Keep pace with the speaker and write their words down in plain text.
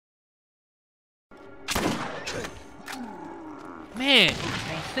Man,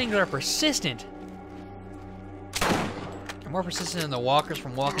 these things are persistent. They're more persistent than the walkers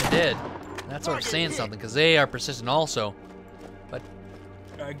from Walking Dead. That's sort of saying something, because they are persistent also. But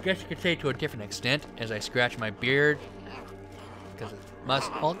I guess you could say to a different extent, as I scratch my beard. Because it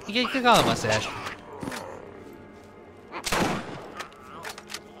must, well, you could call it a mustache.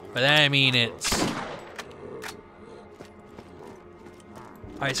 But I mean, it's...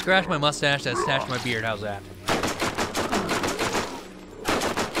 I scratch my mustache that's attached to my beard, how's that?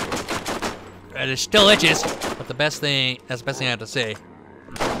 It still itches, but the best thing, that's the best thing I have to say.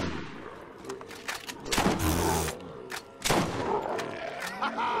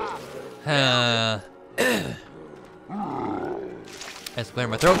 That's clear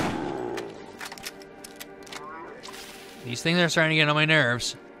my throat. These things are starting to get on my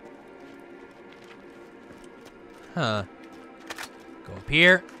nerves. Huh. Go up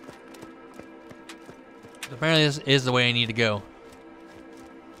here. Apparently this is the way I need to go.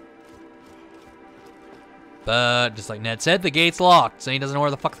 But, just like Ned said, the gate's locked, so he doesn't know where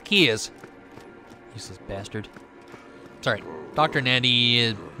the fuck the key is. Useless bastard. It's alright. Dr. Ned, he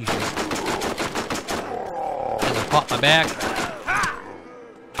is useless. Has a pop my back.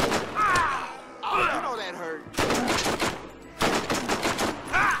 Oh, you know that hurt.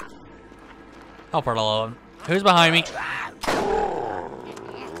 I'll part all of them. Who's behind me?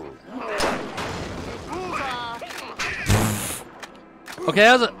 Okay,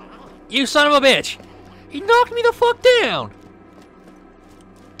 that was a... You son of a bitch! He knocked me the fuck down!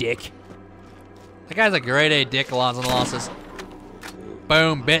 Dick. That guy's a grade A dick, lots and losses.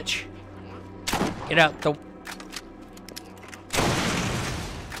 Boom, bitch. Get out the...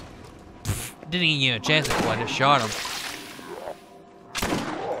 Didn't even give him a chance to I just shot him.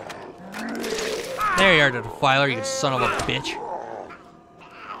 There you are, the defiler, you son of a bitch.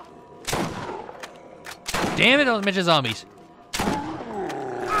 Damn it, those bitches zombies.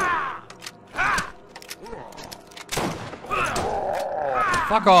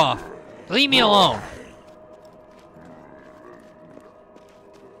 Fuck off. Leave me alone.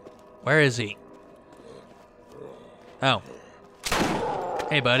 Where is he? Oh.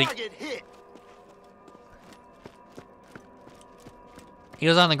 Hey, buddy. He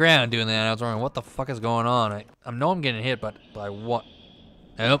was on the ground doing that. I was wondering what the fuck is going on. I know I'm getting hit, but by what?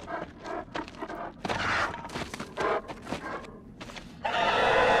 Nope.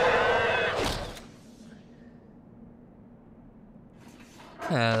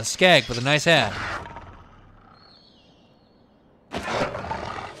 Skag with a nice hat.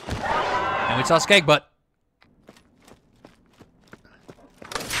 And we saw Skag butt.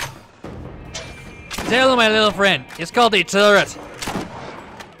 Say hello, my little friend. It's called the turret.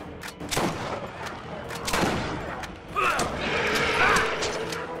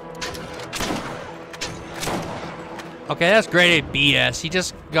 Okay, that's great BS. He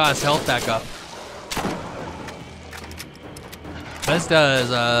just got his health back up. This does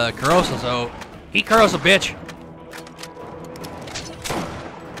corrosive, so he corrosive, bitch.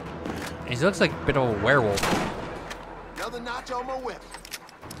 He looks like a bit of a werewolf. Another notch on my whip.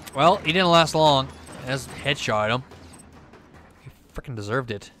 Well, he didn't last long. As headshot him. He freaking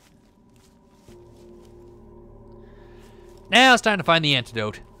deserved it. Now it's time to find the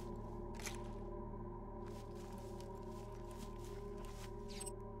antidote.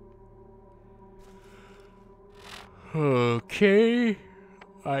 Okay.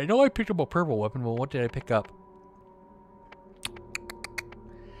 I know I picked up a purple weapon, but what did I pick up?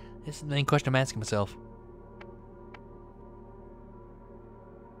 This is the main question I'm asking myself.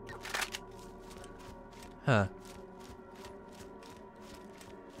 Huh.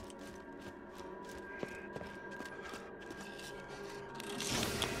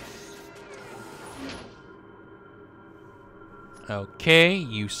 Okay,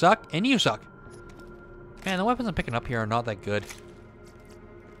 you suck, and you suck. Man, the weapons I'm picking up here are not that good.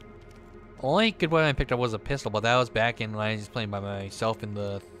 The only good weapon I picked up was a pistol, but that was back in when I was playing by myself in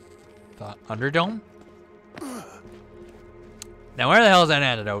the Underdome. Now, where the hell is that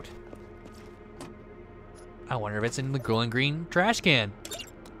antidote? I wonder if it's in the glowing green trash can.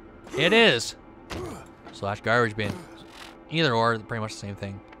 It is. Slash garbage bin. Either or, pretty much the same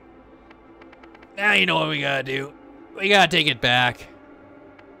thing. Now you know what we gotta do. We gotta take it back.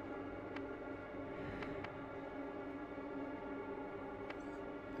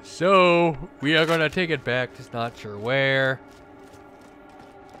 So, we are gonna take it back, just not sure where.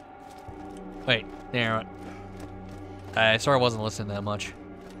 Wait, damn it. I sort of wasn't listening that much.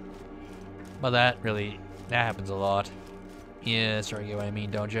 But that happens a lot. Yeah, sort of get what I mean,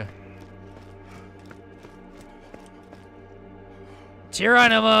 don't you?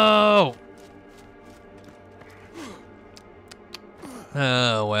 Geronimo!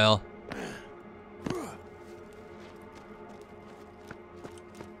 Oh, well.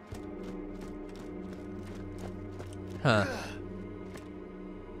 Huh.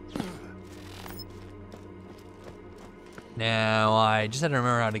 Now, I just had to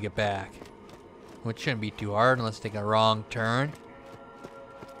remember how to get back. Which shouldn't be too hard unless I take a wrong turn.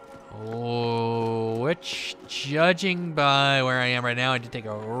 Oh, which, judging by where I am right now, I did take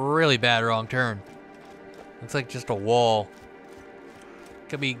a really bad wrong turn. Looks like just a wall.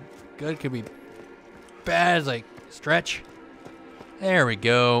 Could be good, could be bad. It's like, stretch. There we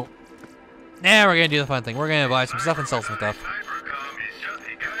go. Now we're gonna do the fun thing. We're gonna buy some stuff and sell some stuff.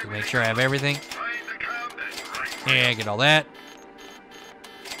 To make sure I have everything. Yeah, get all that.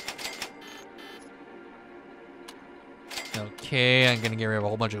 Okay, I'm gonna get rid of a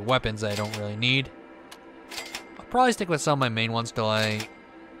whole bunch of weapons that I don't really need. I'll probably stick with some of my main ones till I...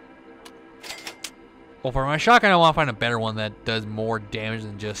 Well, for my shotgun, I want to find a better one that does more damage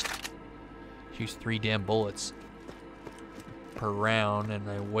than just shoots 3 damn bullets per round, and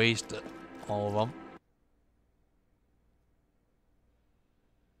I waste all of them.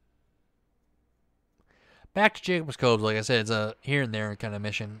 Back to Jacob's Cove, like I said, it's a here and there kind of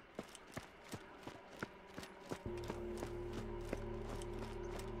mission.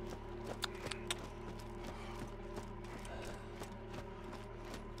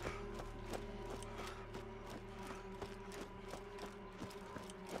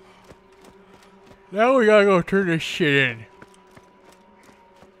 Now we gotta go turn this shit in.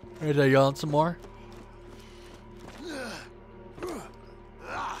 Is I yelling some more?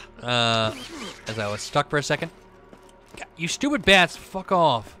 As I was stuck for a second. God, you stupid bats, fuck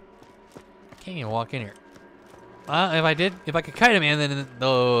off. Can't even walk in here. If I could kite him in, then...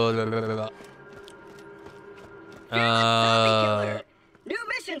 New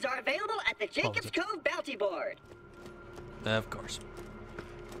missions are available at the Jacob's Cove bounty board. Of course.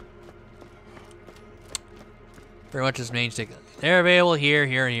 Pretty much his main stick. They're available here,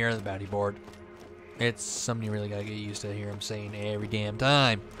 here, and here on the bounty board. It's something you really gotta get used to hear him saying every damn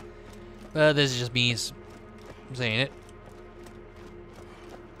time. But this is just me saying it.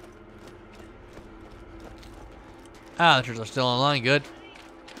 Ah, the turrets are still online, good.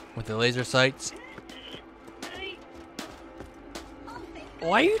 With the laser sights.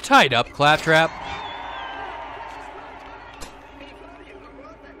 Why are you tied up, Claptrap?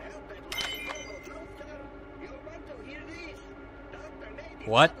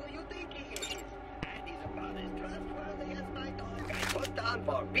 What?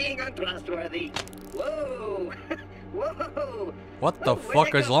 For being untrustworthy. Whoa! Whoa! What the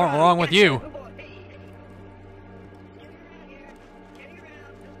fuck is wrong with you?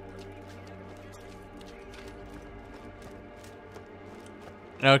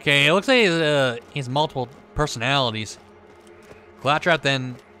 Okay, it looks like he has multiple personalities. Claptrap,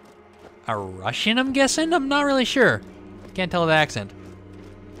 then a Russian, I'm guessing? I'm not really sure. Can't tell the accent.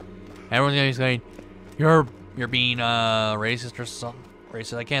 Everyone's gonna be saying, you're being racist or something.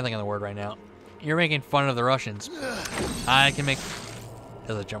 Racist, I can't think of the word right now. You're making fun of the Russians. I can make...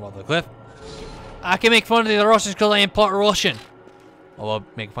 As I jump off the cliff. I can make fun of the Russians because I am part Russian. Although,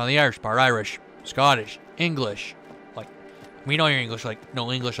 making fun of the Irish, part Irish, Scottish, English. Like, we know your English like,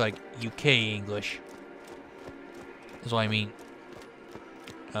 no English like UK English. That's what I mean.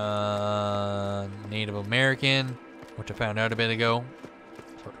 Native American, which I found out a bit ago.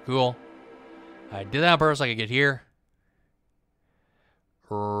 Sort of cool. I did that on purpose so I could get here.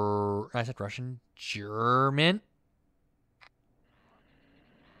 I said Russian. German.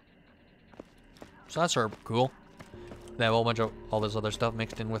 So that's sort of cool. They have a whole bunch of all this other stuff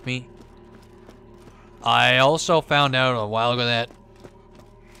mixed in with me. I also found out a while ago that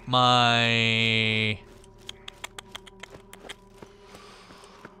my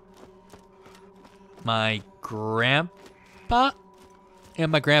grandpa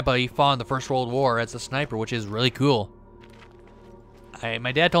he fought in the First World War as a sniper, which is really cool.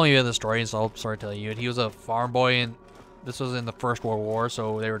 My dad told me about the story, so I'll sort of tell you. He was a farm boy, and this was in the First World War,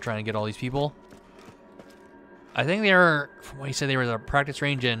 so they were trying to get all these people. I think they were, from what he said, they were at a practice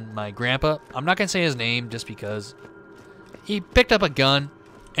range, and my grandpa, I'm not going to say his name just because he picked up a gun,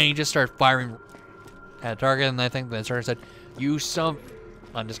 and he just started firing at a target, and I think the instructor said, you son...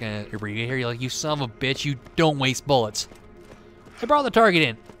 I'm just going to abbreviate here. You're like, you son of a bitch, you don't waste bullets. I brought the target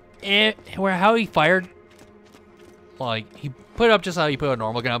in. And how he fired, like, he put it up just how you put a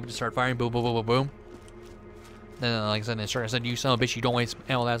normal gun up and just start firing, boom, boom, boom, boom, boom. Then, like I said, the instructor said, you son of a bitch, you don't waste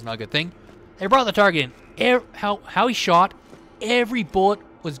ammo, that's not a good thing. They brought the target in. How he shot, every bullet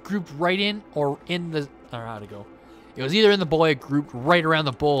was grouped right in, or in the, or how'd it go? It was either in the bullet, grouped right around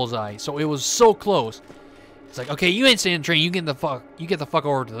the bullseye, so it was so close. It's like, okay, you ain't staying in the train. You get the fuck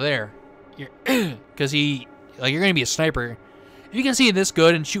over to there. Because you're gonna be a sniper. If you can see this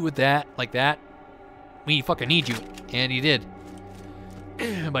good and shoot with that, like that, we fucking need you. And he did.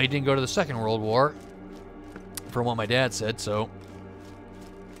 But he didn't go to the Second World War, from what my dad said, so.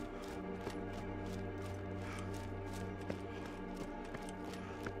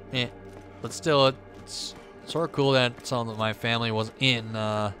 Yeah, but still, it's sort of cool that some of my family was in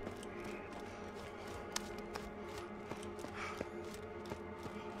the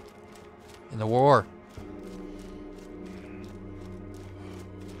war.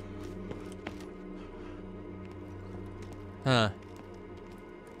 Huh.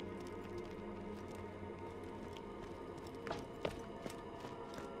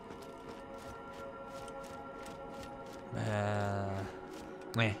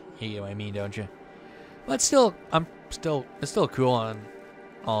 You get what I mean, don't you? But still, it's still cool on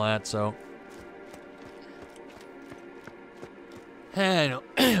all that, so. I know.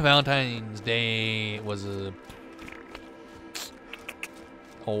 Valentine's Day was a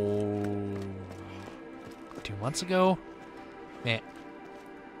 2 months ago. Man,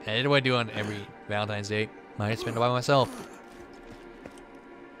 what do I do on every Valentine's Day? I spend it by myself.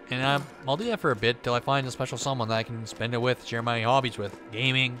 And I'll do that for a bit till I find a special someone that I can spend it with, share my hobbies with.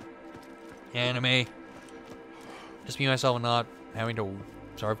 Gaming, anime. Just be myself and not having to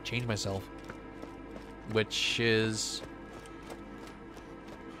sort of change myself. Which is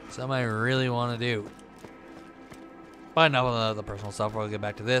something I really want to do. But enough of the personal stuff. We'll get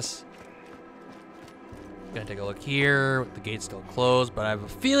back to this. Gonna take a look here. The gate's still closed, but I have a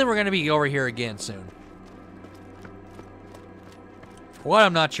feeling we're gonna be over here again soon. For what,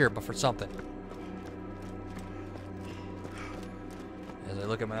 I'm not sure, but for something. As I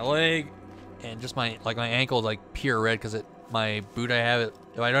look at my leg, and just my ankle is like pure red because my boot I have it.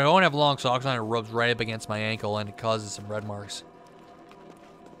 If I don't have long socks on, it rubs right up against my ankle and it causes some red marks.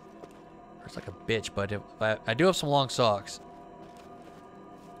 It's like a bitch, but if I do have some long socks.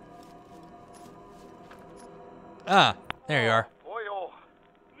 Ah, there you are. Boy, oh,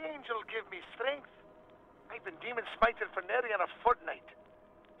 the angel give me strength. I've been demon smited for nearly a fortnight.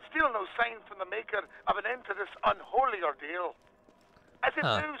 Still no sign from the maker of an end to this unholy ordeal. As if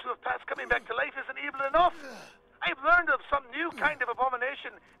those who have passed coming back to life isn't evil enough. I've learned of some new kind of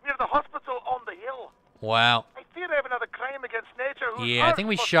abomination near the hospital on the hill. Wow. I fear I have another crime against nature. Yeah, I think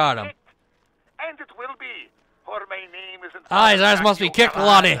we shot him. And it will be, for my name isn't. Ah, his ass must be kicked,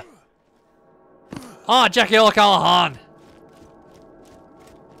 laddie. Oh, Jackie O'Callahan.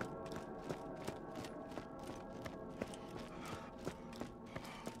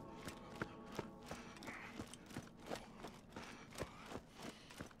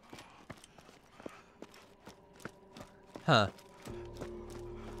 Huh.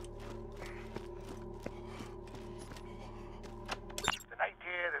 The night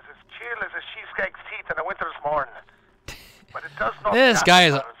air is as chill as a she-skag's teeth in a winter's morn. But it does not. This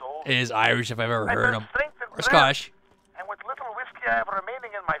guy is Irish if I've ever heard him. Or Scottish. And with little whiskey I have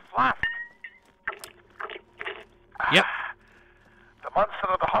remaining in my flask. Yep. The monster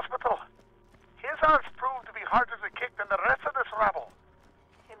of the hospital. His arts proved to be harder to kick than the rest of this rabble.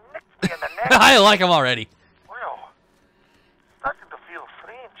 He nicked me in the neck. I like him already. Well, starting to feel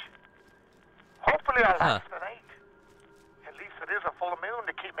strange. Hopefully I'll last the night. At least it is a full moon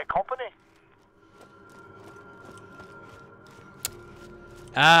to keep me company.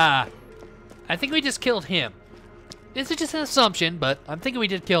 Ah, I think we just killed him. This is just an assumption, but I'm thinking we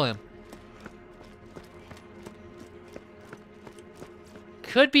did kill him.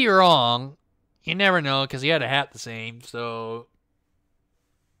 Could be wrong. You never know, because he had a hat the same, so...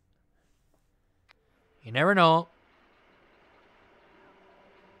 You never know.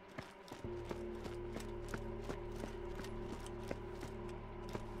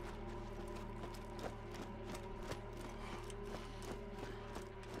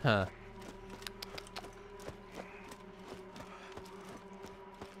 Huh.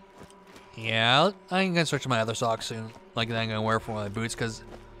 Yeah, I'm gonna search my other socks soon. Like that I'm gonna wear for my boots, because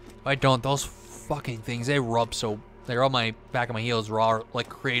if I don't, those fucking things, they rub my back of my heels raw, like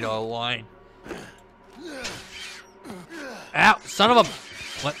create a line. Ow, son of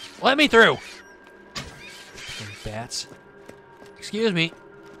a... Let me through! Fucking bats. Excuse me.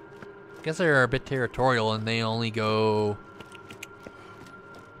 Guess they're a bit territorial and they only go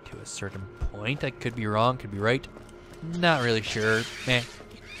to a certain point. I could be wrong, could be right. Not really sure. Man,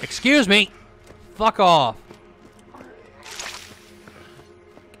 excuse me! Fuck off!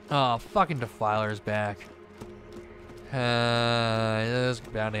 Oh, fucking Defiler's back. This is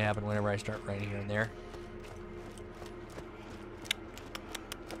bound to happen whenever I start right here and there.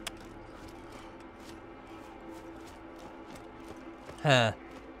 Huh.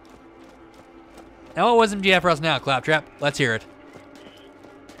 Now what wisdom do you have for us now, Claptrap? Let's hear it.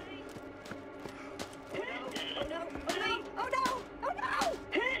 Oh no! Oh no! Oh no!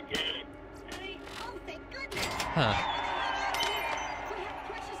 Oh, thank goodness! Huh. We have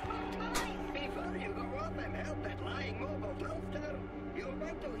precious little time. Before you go up and help that lying mobile toaster, you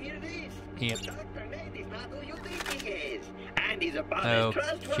want to hear this. Yep. Dr. Nate is not who you think he is. And he's about as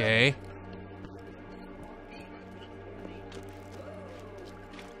trustworthy. Okay.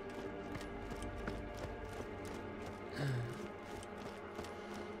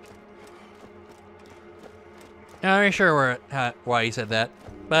 Not really sure why he said that,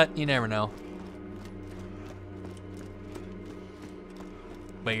 but you never know.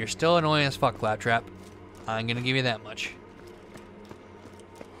 But you're still annoying as fuck, Claptrap. I'm gonna give you that much.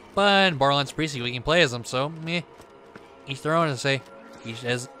 But in Borderlands Precinct, we can play as them, so meh. Each their own, as I say.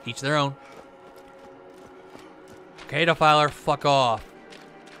 Each their own. Okay, Defiler, fuck off.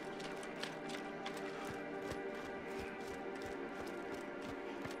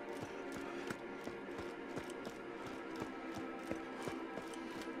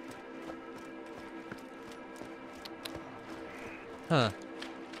 Huh.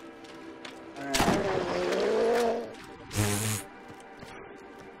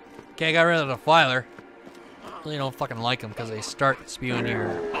 Okay, I got rid of the Defiler. Really don't fucking like them because they start spewing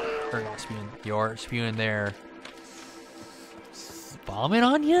spewing their vomit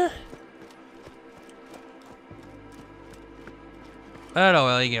on you? But oh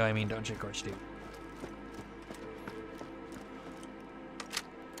well, you get what I mean, don't you? Of course you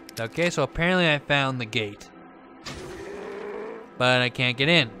do. Okay, so apparently I found the gate. But I can't get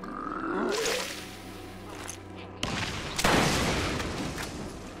in.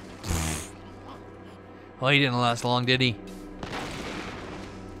 Well, he didn't last long, did he?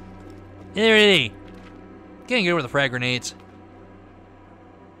 Neither did he. Getting good with the frag grenades.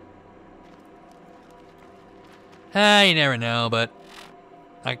 You never know, but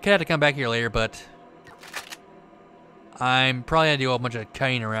I could have to come back here later, but I'm probably gonna do a bunch of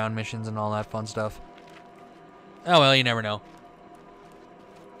kiting around missions and all that fun stuff. Oh well, you never know.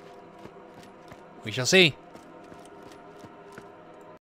 We shall see.